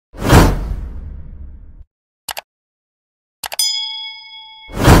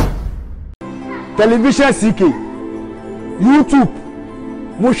television CK, YouTube,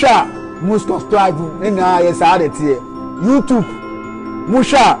 Musha, subscribe, yes, I YouTube,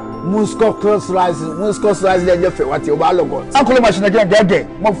 Musha, Muscos rise, then you feel what you're logo. Uncle Machine again, get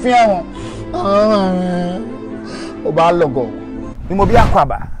Mofia Obalogo. Imobia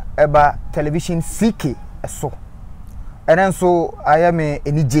Kwaba, Eba television CK, so. And then so I am a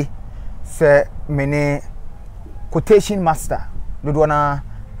NJ, say, mene Quotation Master, the one.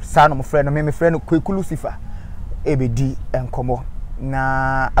 Son of my friend, my friend Kweku Lucifer, EBD and Como.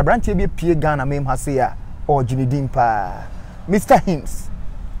 Na a branch be Pierre Ghana, meme Hasea or Ginny Dimpa. Mr. Hims,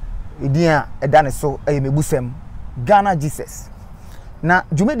 Idia, a dinosaur, a Mmebusem, Ghana Jesus. Na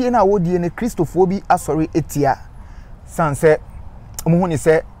Jumediana would be in a Christophobi, a sorry, etia. San said, Mohoni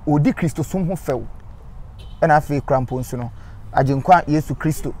said, O di Christo sum who fell. And I feel crampon soon. I didn't quite yes to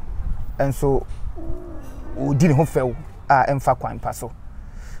Christo. And so, O didn't who fell, and fa quine passo.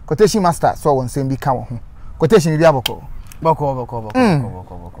 Quotation Master, so one same be count. Quotation be aboko.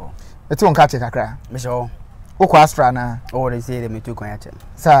 Boko. It's one catch a crack. Michelle. Oquastrana. Oh, they say them too quiet.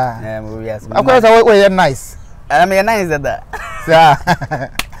 Sir, yes, of course, I will nice. I mean, nice at that.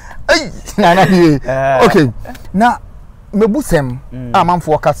 Okay, now, Mmebusem, a man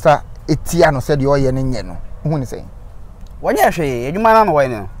forecaster, Etiano said you're yen. Who is saying? What you say, you man on way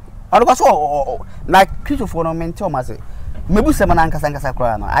now. I was like Christopher mentor, Master. Mmebusem na nkasa nkasa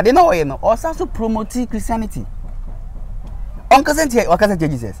kra no ade na oye no o sa so promote Christianity onkasenti wakasenti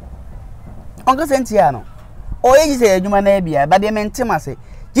Jesus onkasenti ya no oye Jesus adwuma na bia ba de mentem ase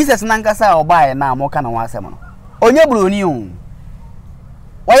Jesus na nkasa obae na amoka na wasem no onye broni o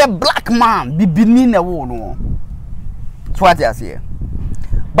oye black man bibini na wo no so what you say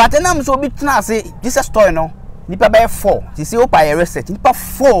but na so bi tena ase Jesus story no nipa by 4 ti say opa ye research nipa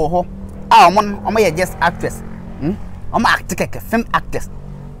 4 ho omo ye just actress I'm acting film actors.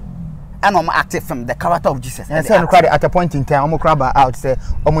 And I'm acting from the character of Jesus. And say at a point in time, I'm crab out say,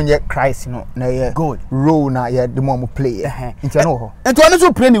 Christ, you know, na good role na the more play. And to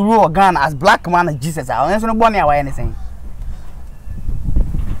also play the role again as black man and Jesus. I don't know about anything.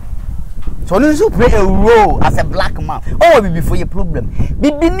 So also play a role as a black man. Oh, before your problem.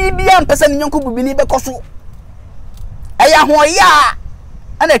 Be person in your be because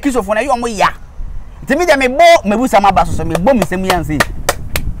and a kiss of one ya. To me, me Mmebusem abaso so me bo me sem yan say.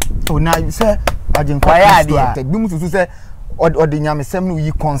 Oh na you say ajenkwaya dey. Bi mu susu say odi nyame sem no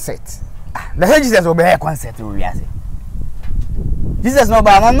yi concert. Na say Jesus will be a concert we say. Jesus no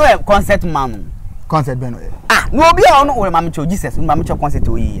ba no a concert man. Concert be no. No obi a no we ma me cho Jesus, ma me cho concert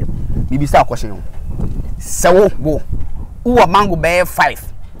o yi. Bibi sa akwhye o. Se wo mango be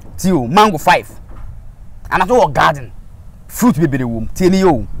 5. Ti o mango 5. And aso garden. Fruit be be wom. Ti ni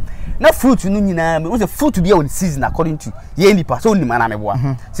yo. Na fruit no nyina me was a fruit be on season according to ye nipa so ni mana me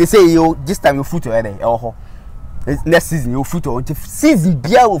boa say yo this time your fruit e dey ho next season your fruit on season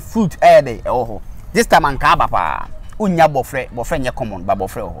bia your fruit e dey ho this time anka aba pa onya bofre nye common ba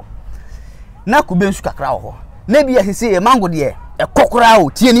bofre ho na ku bensu kakra ho na bia say mango de e kokora o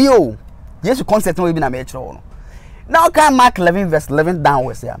tie ni yo Jesus concept no be na me kire ho no now can Mark 11 verse 11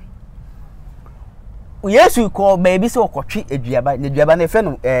 downwards ya Yes, we call baby so kwatwe aduaba na efe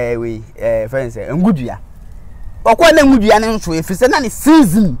no friends ngudua okwa na ngudua ne nso efise na ne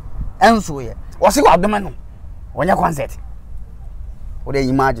season enso ye o se wadome no onya concert o dey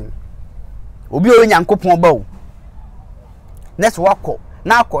imagine obi o nyankopon ba o next wako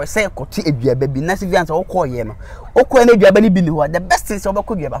na akọ say kwatwe aduaba bi na se viansa o call ye no o call na aduaba ni bi ni ho the best thing say o ba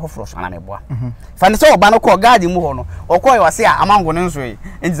kọ aduaba foforo so na me boa fa ne say o ba no call garden mu ho no o call you say amango ne nso ye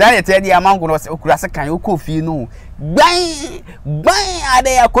nzan ye tedi amango no okura se kan o call fi no ban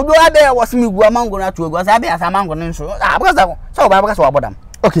ade akodo ade was me gu amango na to gu say ade as amango ne nso because so o ba because o abodam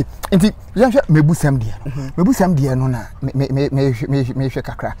okay nti yanhwe Mmebusem de no na me hwe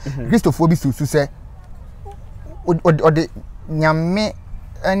kakra Christopher bi susu se ode nyame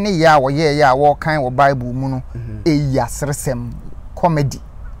ene ya wo ye ya wo kan wo Bible mu no eya sresem comedy.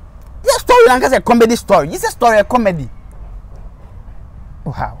 Yes, story like a comedy story. This is a story a comedy.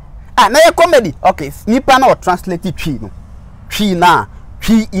 Wow. Na a comedy. Okay, nipa na translate tree no. Tree na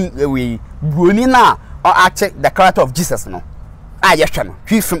tree in a way. Bruni na or act the character of Jesus no. Yes no.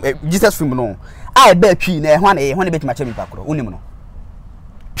 Tree from Jesus film no. I bear tree na one bit match me pakro. Unim no.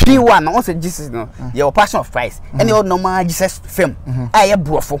 Tree one no say Jesus no. Your Passion of Christ. Any old normal Jesus film. I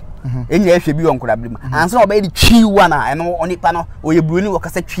brofo. Any hwe bi onkura blim. And so obey the tree one and oni pa no o ye bruni wo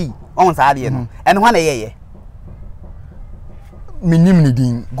kasa tree. On Saturday no. And one ye. Minim ni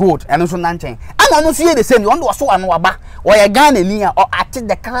din good and so nanchen. And no see the same. You want to so anu aba. Or ye Ghana ni or act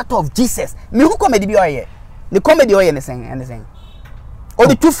the character of Jesus. Me who comedy bi oye. The comedy oye anything. o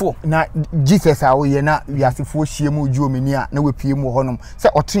the tufo na Jesus a wo ye na wiasefo hie mu ju omeni a na wepie mu honom se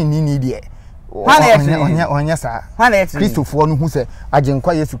otren ni de onye sa Christopher no hu se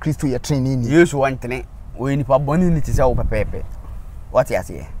agenkwa Yesu Kristo ye tren ni Yesu wantene we nipa boni ni ti se wo pepepe what you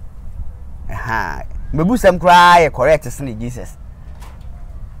say aha Mmebusem kra ye correct sin Jesus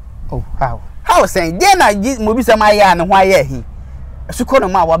oh how say dey na Mmebusem aya ne ho aya hi sukono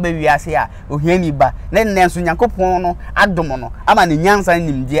ma wa ba wiase a ohiani ba na nenso Nyankopon no adom no ama ne nyansa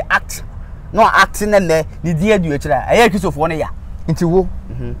nimdie act no act na ne di adu akira aya Christopher no ya nti wo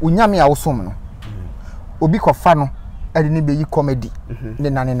onyame a wosom no obi kofa no ade ne beyi comedy ne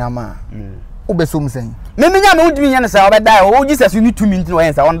nane na ma obesom sen me nyame wudimi nya ne sa obeda o Jesus you need 2 minutes no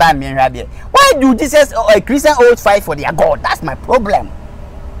yen sa on da me hwa de why do Jesus or a Christian always fight for their God? That's my problem.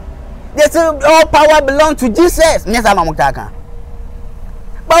 They say all power belongs to Jesus. Yes, I'm mutaka.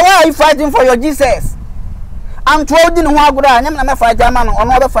 But why are you fighting for your Jesus? I'm holding who agura nyam na me fight am no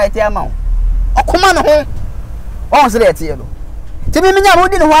ono be fight am o okuma no ho on say that here no ti me nyam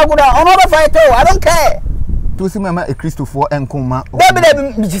holding who agura ono be fight o I don't care. To see mama a Christopher enkoma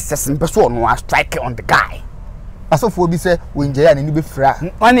baby Jesus mpeso no a strike on the guy asofo bi se wenje ya ni be fra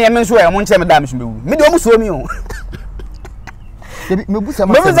one em nso e mo nche me da me so bewu me de o muso mi o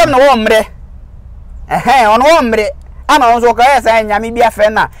Mmebusem no wo mre ono wo mre ana nso ka ya say nyame bi afa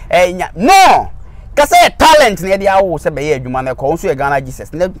na no ka say talent na dia wo se be ye adwuma na ko nso ye Ghana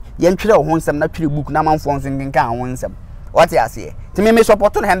Jesus na ye ntwere ho nsem na twere book na manfo nso nkan ho nsem what you say ti me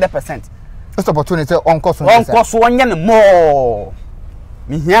support 100%. This opportunity onkoso onye ne more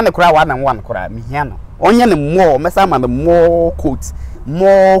mi hia ne kura wa na one kura mi hia no onye ne more mesa ma ne more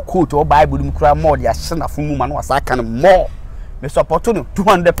quote o Bible mu kura more dia hye fu mu ma no asaka ne more me support no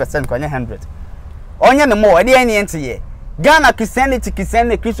 200% ko onye 100 onye ne more e de ene ente ye Ghana Christianity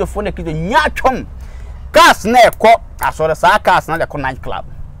Christopher ne Christo nya twom cars na ekọ asore sa cars na de ko night club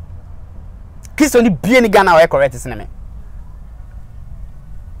Christo ni bie ni Ghana wa correct sineme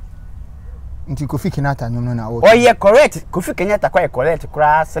nti Kofi Kenyatta nyom no na wo oh yeah correct Kofi Kenyatta kwa correct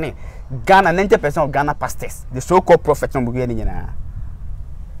kura sene Ghana 90% of Ghana pastors the so called prophets no buye ni nyina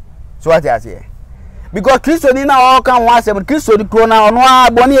so what you say because Christo ni na all kan one seven Christo ni kro na ono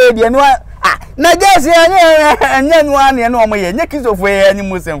aboni e de no na jesi anya no ane no omo ye nya Christo fo ye ani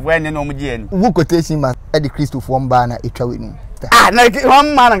Muslim fo anya no omo je ani wo quotation master e de Christo fo mba na etwa we nu na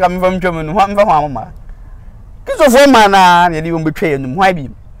hom ma na ngam fam twam nu hom fa ho amama Christo fo ma na ye di omo betwa anu hwa bi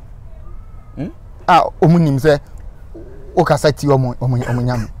omunim se o kasati omo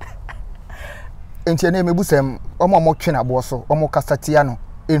nyam enti na Mmebusem omo twe na bo so omo kasati ya no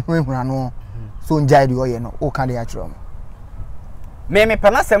ehunhuna no so njai de oye no o kan de ya kire omo me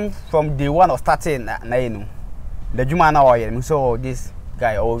panasem from day one of starting na you know the juma na oye me so this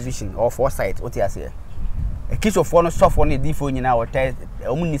guy or vision or foresight what you say a kiss of one soft one di fo nyina o test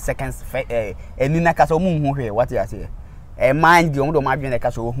omu ni seconds eni na kasa omu hu hwe what you say mind the omo adwene ka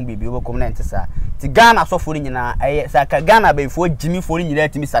so hu bibi obo communent sa ti Ghana so fo nyina sa ka Ghana be fo jimi fo nyina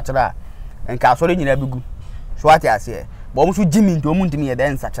timi sachira enka so nyina bigu so what you say bo omo so jimi nti omo ntimi ye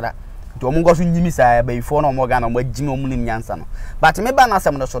den sachira nti omo go so nyimi sa be fo no omo Ghana omo jimi omo nim nyansa no but me ba na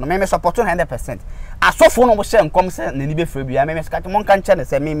asem no so no me support 100% asofo no mo hye nkom se na ni be fra bia me skati mon kan che ne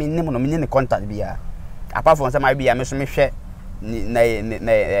se me nim no me ni contact bia apart from say my bia me so me hwe na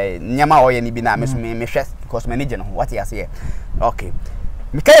nyama oye ni bi na me so me hwe because me nije no what you say okay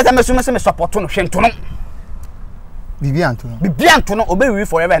me kaya za me so me support no hwe nto no bibianto no obe we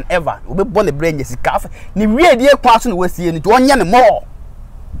forever and ever obe born the brain yesika ni wie die kwa so no wasie ni to onye ne more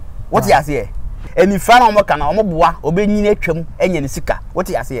what you say eni fa na omo kana omo boa obe nyina atwam enye ne sika what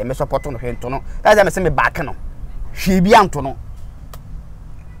you say me support no hwe nto no that's why me say me back no hwe bianto no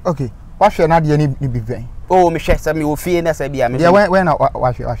okay wa hwe na de ni biben oh me hwe say me ofie na say bia me when na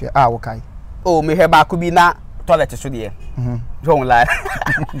wa hwe wo kai oh me hwe ba ku bi na toilet so de don't lie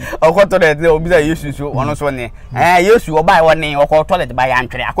o toilet o bi say Yesu so ono so ne Yesu o bai woni o ko toilet ba ya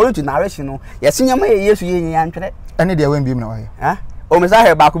ntwere according to narration no yesinyama Yesu ye ya ntwere ene de wen bi na wa he o me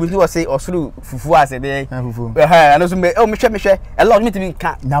say ba ku bi wo say osuru fufu ase de fufu ano so me o me hwe a lot me timi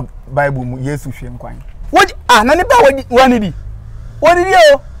ka na Bible mu Yesu hwe nkwan what na ne ba wani bi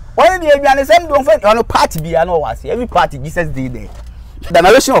wani di aduane sem don fa ono party bia na o wase every party Jesus did there the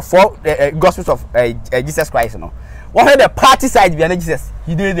narration of four gospels of Jesus Christ no what had the party side bia na Jesus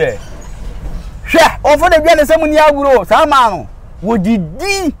he did there hwe o for the aduane sem ni aguro sa ma no wo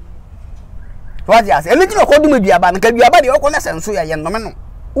didi what you say anything ko dum bia ba na ka bia ba de o ko na senso ya ye no me no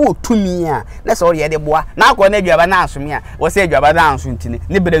o tumi a na se o ye de boa na ko na bia ba na asome a wo se bia ba na anso ntini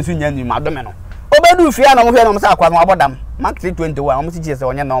ne bere nso nya ni ma do me no obedu fia na mo hwe na mo sa akwa no abodam Mark 3:21 omo ti Jesus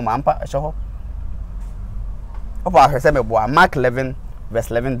onye na o ma ampa ehye ho opa hwe se me boa Mark 11 verse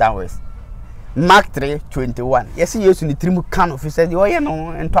 11 downwards. Mark 3:21. Yes, yes, in the trimu can of said, oh, you know,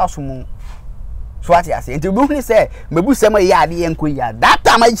 and toss moon. So what I say, and to Bruni say, Mmebusem yadi and quia. That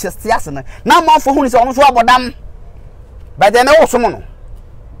time I just yasana. Now more for who is on so about them. But then also someone.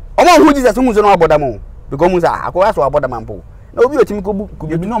 Omo who Jesus who is on about them. Because I go ask about the mampo. No, be a timiko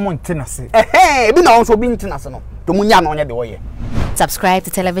could be no more tenacity. Eh, be no so being tenacity. To Munyan on the way. Subscribe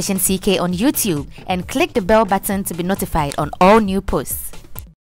to Television CK on YouTube and click the bell button to be notified on all new posts.